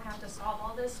 I don't have to solve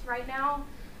all this right now.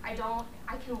 I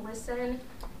can listen.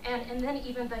 And then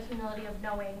even the humility of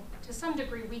knowing, to some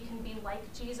degree, we can be like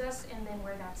Jesus, and then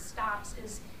where that stops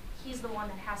is he's the one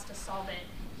that has to solve it.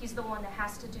 He's the one that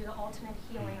has to do the ultimate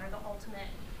healing or the ultimate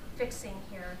fixing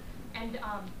here. And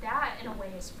that, in a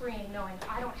way, is freeing, knowing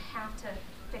I don't have to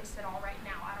fix it all right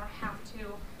now. I don't have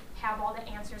to have all the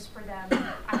answers for them.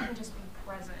 I can just be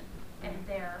present and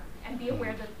there and be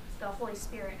aware that the Holy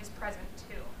Spirit is present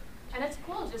too. And it's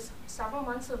cool, just several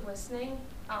months of listening.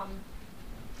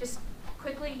 Just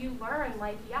quickly you learn,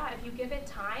 like, yeah, if you give it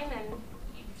time and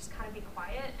you just kind of be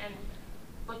quiet and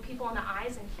look people in the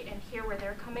eyes and hear where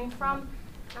they're coming from,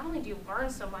 not only do you learn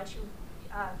so much, you,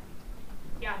 I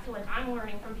feel like I'm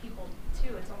learning from people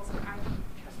too. It's almost like I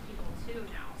trust people too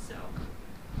now. So.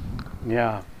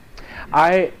 Yeah,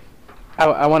 I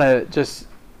want to just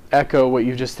echo what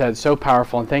you just said. So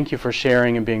powerful, and thank you for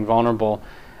sharing and being vulnerable.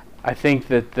 I think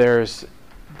that there's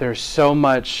so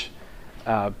much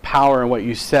power in what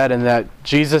you said, and that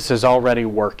Jesus is already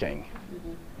working.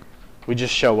 We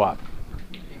just show up.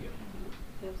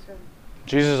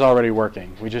 Jesus is already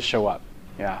working. We just show up.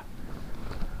 Yeah.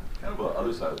 Kind of the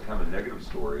other side, kind of a negative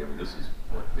story. I mean, this is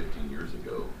what, 15 years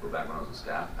ago, but back when I was a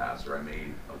staff pastor, I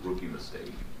made a rookie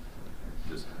mistake.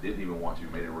 Just didn't even want to,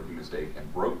 made a rookie mistake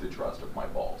and broke the trust of my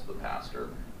boss, the pastor.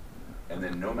 And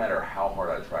then no matter how hard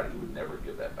I tried, he would never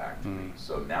give that back to me.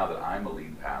 So now that I'm a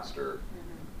lead pastor,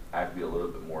 I have to be a little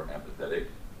bit more empathetic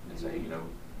and say, you know,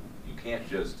 you can't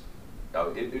just,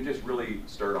 it just really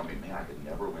stirred on me, man, I could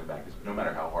never win back, no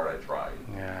matter how hard I tried.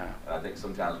 Yeah. And I think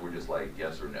sometimes we're just like,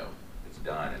 yes or no, it's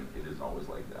done, and it isn't always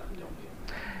like that.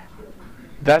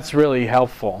 That's really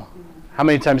helpful. How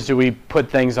many times do we put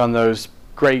things on those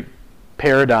great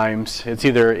paradigms? It's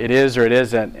either it is or it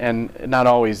isn't, and not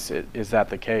always is that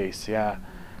the case. Yeah.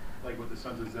 Like with the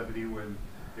sons of Zebedee when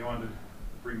they wanted to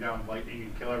bring down lightning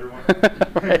and kill everyone.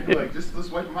 Right. Like, just let's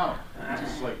wipe them out. It's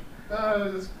just like,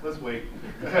 let's wait.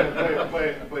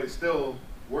 but it still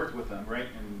worked with them, right?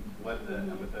 And let the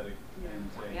empathetic and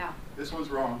say, this one's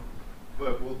wrong,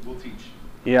 but we'll teach.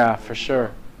 Yeah, for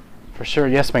sure. For sure.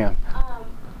 Yes, ma'am.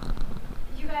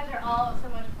 You guys are all so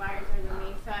much wiser than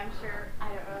me, so I'm sure, I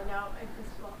don't really know if this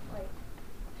will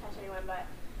touch anyone, but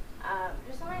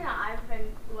there's something that I've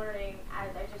been learning as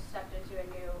I just stepped into a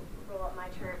new role at my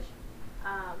church.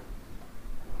 I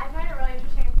find it really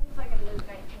interesting. I think it's in Luke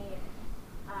 19,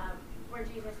 where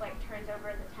Jesus turns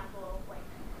over the temple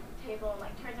table,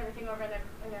 turns everything over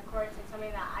in the courts, and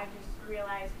something that I just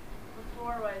realized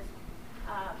before was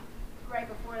right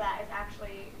before that is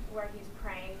actually where he's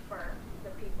praying for the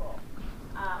people.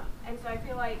 And so I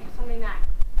feel like something that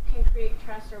can create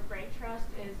trust or break trust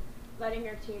is letting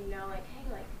your team know,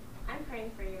 hey, I'm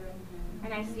praying for you,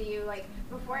 and I see you.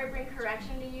 Before I bring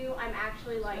correction to you, I'm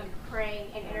actually praying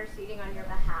and interceding on your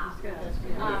behalf.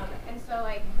 And so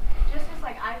just as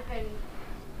I've been,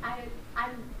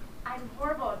 I'm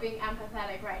horrible at being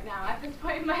empathetic right now at this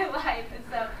point in my life, and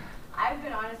so I've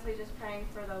been honestly just praying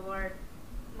for the Lord,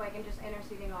 and just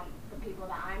interceding on the people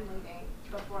that I'm leading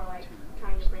before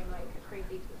trying to bring a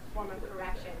crazy form of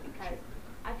correction, because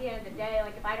at the end of the day,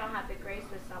 if I don't have the grace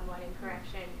with someone in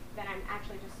correction, then I'm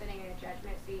actually just sitting in a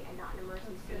judgment seat and not in a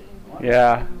mercy seat.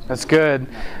 Yeah, that's good.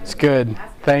 That's good.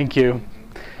 Thank you.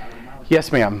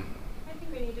 Yes, ma'am. I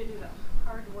think we need to do the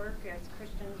hard work as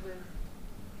Christians with,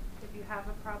 if you have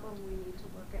a problem, we need to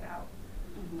work it out.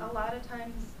 A lot of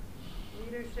times,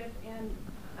 leadership and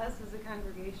us as a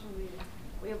congregation,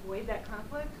 we avoid that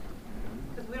conflict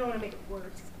because we don't want to make it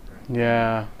worse.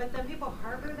 Yeah. But then people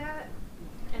harbor that,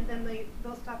 and then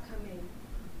they'll stop coming.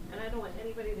 And I don't want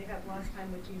anybody to have lost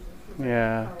time with Jesus.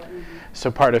 Yeah.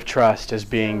 So part of trust is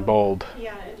being bold.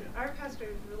 Yeah, and our pastor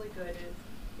is really good.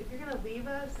 If you're going to leave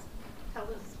us, tell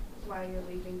us why you're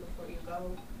leaving before you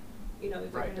go. If you're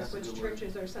going to switch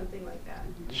churches or something like that.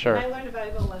 Sure. And I learned a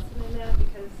valuable lesson in that,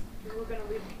 because we were going to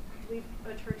leave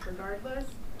a church regardless.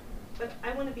 But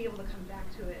I want to be able to come back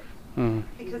to it.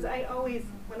 Because I always,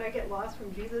 when I get lost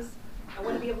from Jesus, I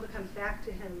want to be able to come back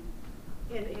to him.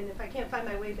 And if I can't find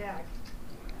my way back,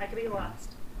 I could be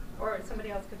lost. Or somebody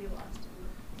else could be lost.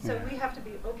 So we have to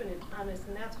be open and honest,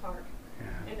 and that's hard.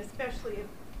 And especially if,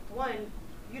 one,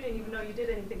 you didn't even know you did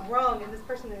anything wrong, and this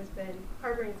person has been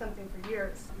harboring something for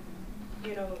years.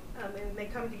 And they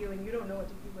come to you, and you don't know what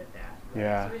to do with that.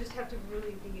 Yeah. So we just have to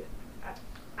really be,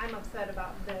 I'm upset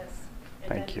about this. And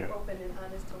Thank you. Open and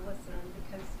honest to listen,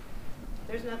 because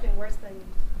there's nothing worse than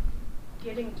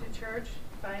getting to church,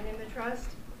 finding the trust,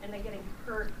 and then getting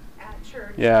hurt at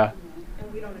church. Yeah.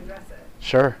 And we don't address it.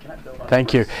 Sure.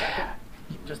 Thank you.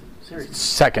 Just seriously.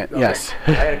 Second, yes.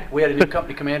 We had a new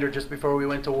company commander just before we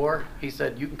went to war. He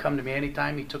said, "You can come to me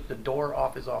anytime." He took the door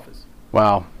off his office.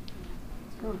 Wow.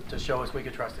 To show us we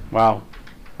could trust him. Wow.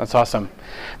 That's awesome.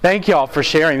 Thank you all for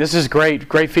sharing. This is great.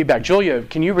 Great feedback. Julia,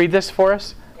 can you read this for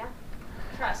us?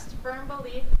 Trust, firm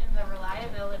belief in the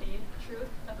reliability, truth,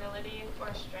 ability,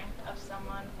 or strength of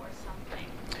someone or something.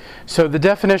 So the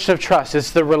definition of trust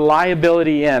is the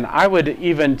reliability in. I would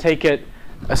even take it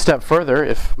a step further,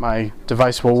 if my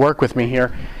device will work with me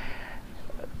here.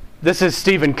 This is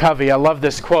Stephen Covey. I love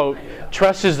this quote.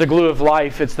 Trust is the glue of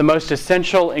life. It's the most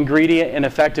essential ingredient in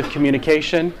effective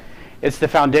communication. It's the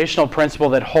foundational principle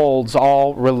that holds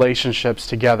all relationships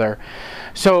together.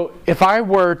 So if I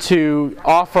were to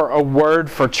offer a word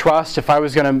for trust, if I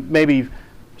was going to maybe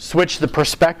switch the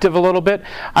perspective a little bit,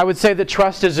 I would say that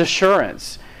trust is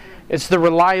assurance. It's the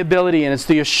reliability, and it's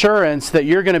the assurance that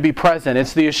you're going to be present.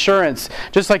 It's the assurance,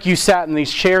 just like you sat in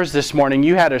these chairs this morning,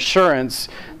 you had assurance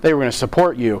they were going to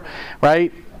support you,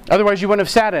 right? Otherwise, you wouldn't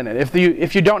have sat in it.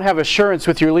 If you don't have assurance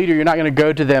with your leader, you're not going to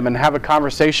go to them and have a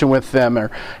conversation with them or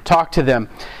talk to them.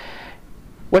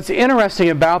 What's interesting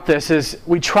about this is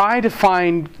we try to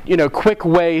find, quick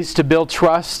ways to build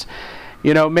trust.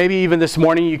 Maybe even this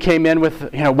morning you came in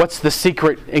with, what's the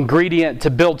secret ingredient to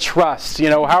build trust?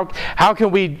 How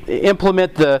can we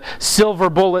implement the silver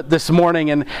bullet this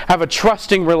morning and have a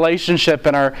trusting relationship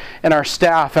in our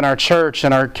staff, in our church,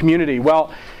 in our community?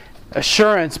 Well,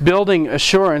 assurance, building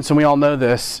assurance, and we all know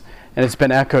this, and it's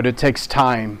been echoed, it takes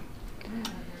time.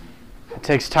 It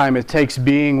takes time. It takes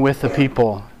being with the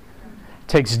people. It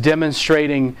takes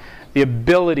demonstrating the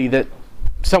ability that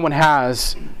someone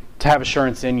has to have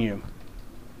assurance in you.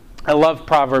 I love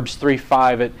Proverbs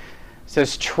 3:5. It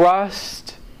says,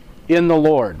 trust in the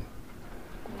Lord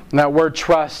And that word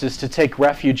trust is to take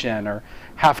refuge in or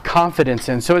have confidence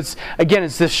in. So it's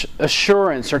this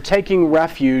assurance or taking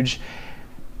refuge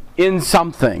in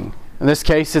something. In this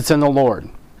case, it's in the Lord.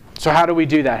 So how do we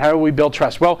do that? How do we build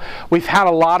trust? Well, we've had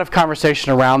a lot of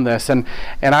conversation around this, and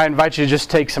I invite you to just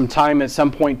take some time at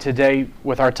some point today.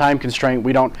 With our time constraint,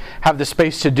 we don't have the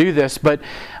space to do this, but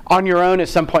on your own at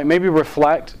some point, maybe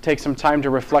take some time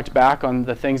to reflect back on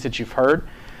the things that you've heard.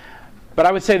 But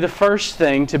I would say the first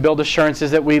thing to build assurance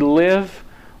is that we live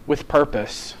with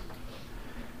purpose.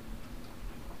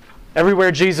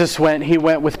 Everywhere Jesus went, he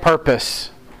went with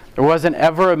purpose. There wasn't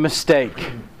ever a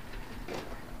mistake.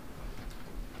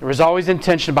 There was always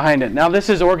intention behind it. Now this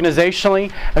is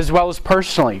organizationally as well as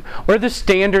personally. What are the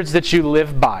standards that you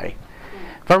live by?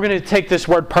 If I'm going to take this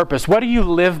word purpose, what do you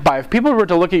live by? If people were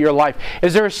to look at your life,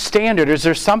 is there a standard? Is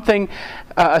there something,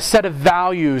 a set of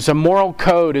values, a moral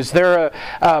code? Is there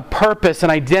a purpose,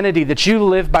 an identity that you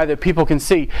live by that people can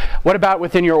see? What about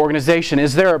within your organization?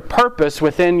 Is there a purpose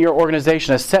within your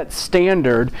organization, a set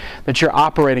standard that you're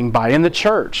operating by? In the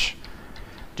church,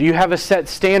 do you have a set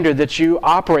standard that you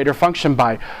operate or function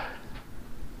by?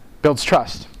 Builds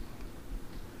trust.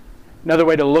 Another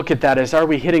way to look at that is, are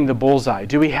we hitting the bullseye?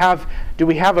 Do we have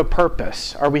a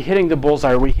purpose? Are we hitting the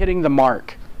bullseye? Are we hitting the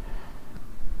mark?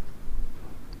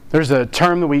 There's a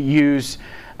term that we use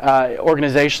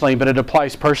organizationally, but it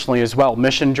applies personally as well.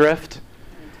 Mission drift.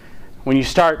 When you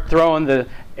start throwing the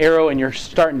arrow and you're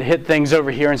starting to hit things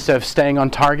over here instead of staying on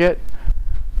target.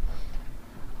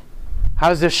 How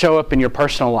does this show up in your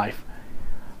personal life?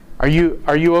 Are you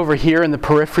over here in the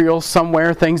peripheral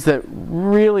somewhere, things that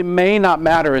really may not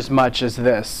matter as much as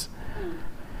this?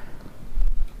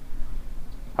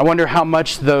 I wonder how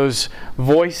much those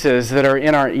voices that are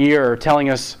in our ear telling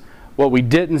us what we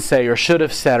didn't say or should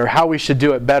have said or how we should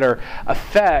do it better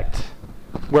affect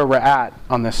where we're at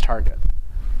on this target.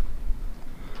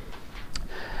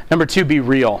 Number 2, be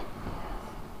real.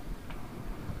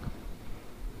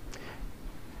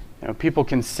 You know, people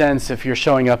can sense if you're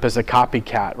showing up as a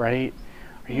copycat, right?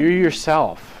 Are you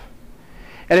yourself?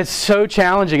 And it's so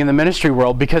challenging in the ministry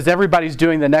world because everybody's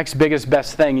doing the next biggest,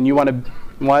 best thing, and you want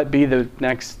to be the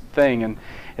next thing. And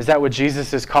is that what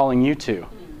Jesus is calling you to?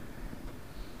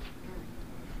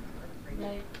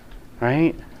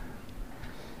 Right?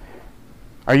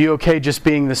 Are you okay just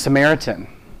being the Samaritan?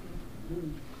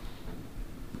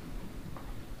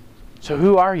 So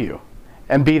who are you?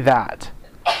 And be that.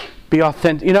 Be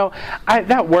authentic. You know,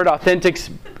 that word authentic,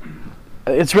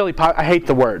 it's really, I hate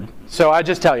the word. So I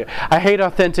just tell you, I hate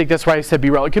authentic. That's why I said be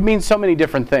real. It could mean so many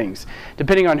different things,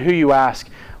 depending on who you ask.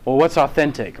 Well, what's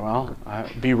authentic? Well,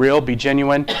 be real, be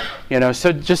genuine. You know,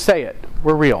 so just say it.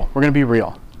 We're real. We're going to be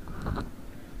real.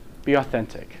 Be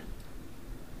authentic.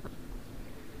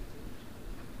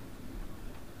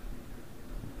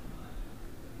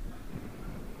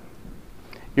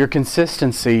 Your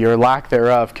consistency, your lack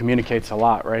thereof, communicates a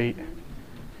lot, right?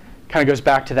 Kind of goes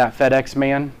back to that FedEx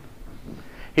man.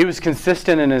 He was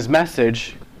consistent in his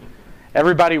message.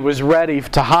 Everybody was ready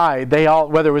to hide. They all,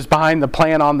 whether it was behind the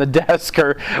plan on the desk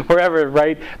or wherever,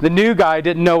 right? The new guy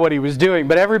didn't know what he was doing,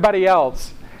 but everybody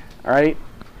else, all right?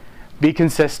 Be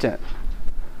consistent.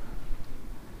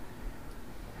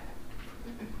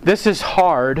 This is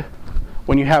hard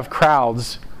when you have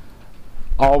crowds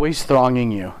always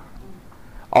thronging you.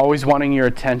 Always wanting your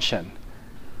attention.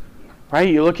 Right?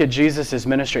 You look at Jesus'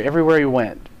 ministry. Everywhere he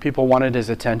went, people wanted his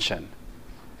attention.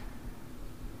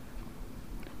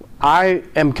 I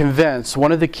am convinced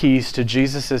one of the keys to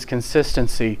Jesus'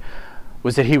 consistency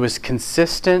was that he was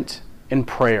consistent in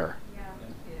prayer.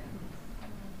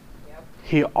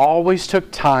 He always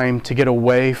took time to get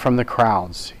away from the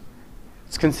crowds.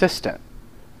 It's consistent.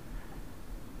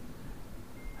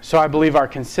 So I believe our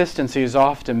consistency is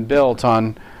often built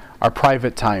on our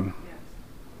private time.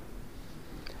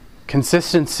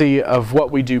 Consistency of what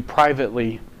we do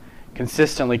privately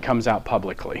consistently comes out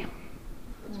publicly.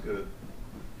 That's good.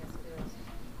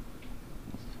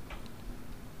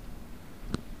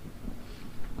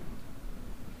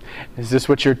 Is this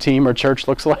what your team or church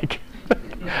looks like?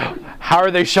 How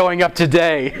are they showing up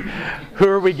today? Who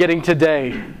are we getting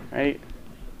today? Right?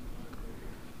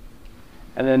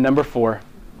 And then number 4,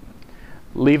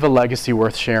 leave a legacy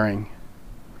worth sharing.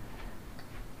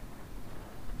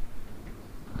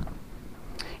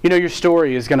 You know, your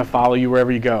story is going to follow you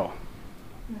wherever you go,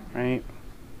 right?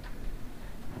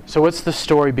 So what's the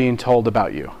story being told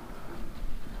about you?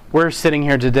 We're sitting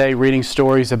here today reading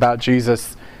stories about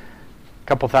Jesus a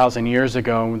couple thousand years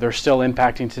ago, and they're still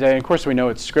impacting today. And of course, we know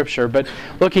it's Scripture, but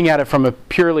looking at it from a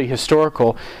purely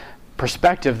historical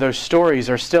perspective, those stories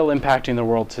are still impacting the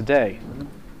world today.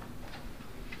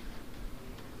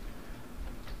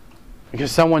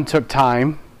 Because someone took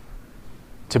time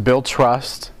to build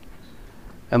trust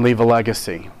and leave a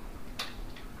legacy.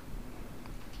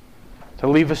 To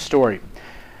leave a story.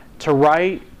 To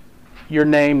write your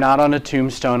name not on a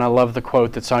tombstone, I love the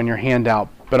quote that's on your handout,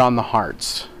 but on the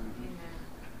hearts.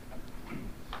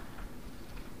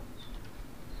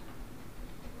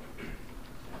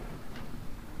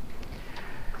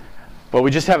 Well, we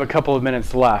just have a couple of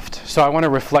minutes left, so I want to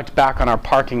reflect back on our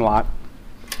parking lot.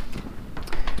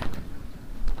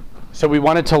 So we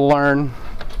wanted to learn,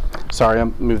 sorry,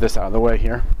 I'll move this out of the way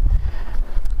here.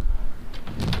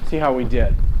 See how we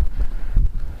did.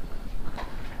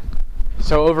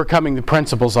 So overcoming the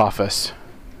principal's office.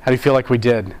 How do you feel like we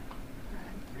did?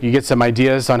 You get some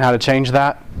ideas on how to change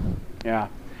that? Yeah.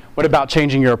 What about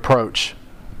changing your approach?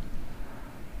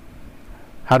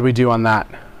 How do we do on that?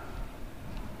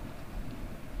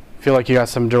 Feel like you got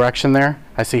some direction there?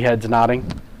 I see heads nodding.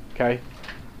 Okay.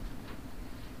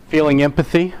 Feeling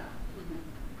empathy?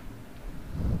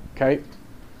 Okay.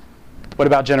 What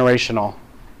about generational?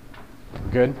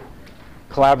 Good.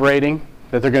 Collaborating,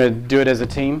 that they're going to do it as a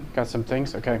team? Got some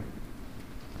things? Okay.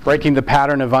 Breaking the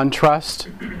pattern of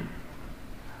untrust?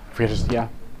 Yeah,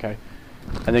 okay.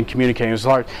 And then communicating.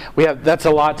 That's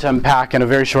a lot to unpack in a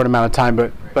very short amount of time,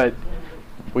 but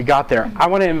we got there. I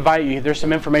want to invite you. There's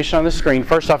some information on the screen.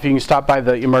 First off, you can stop by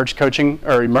the Emerge Coaching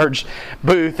or Emerge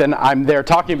booth, and I'm there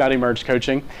talking about Emerge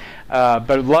Coaching.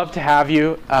 But I'd love to have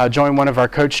you join one of our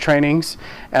coach trainings.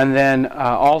 And then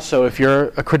also, if you're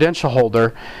a credential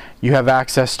holder, you have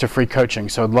access to free coaching.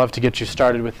 So I'd love to get you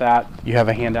started with that. You have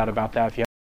a handout about that if you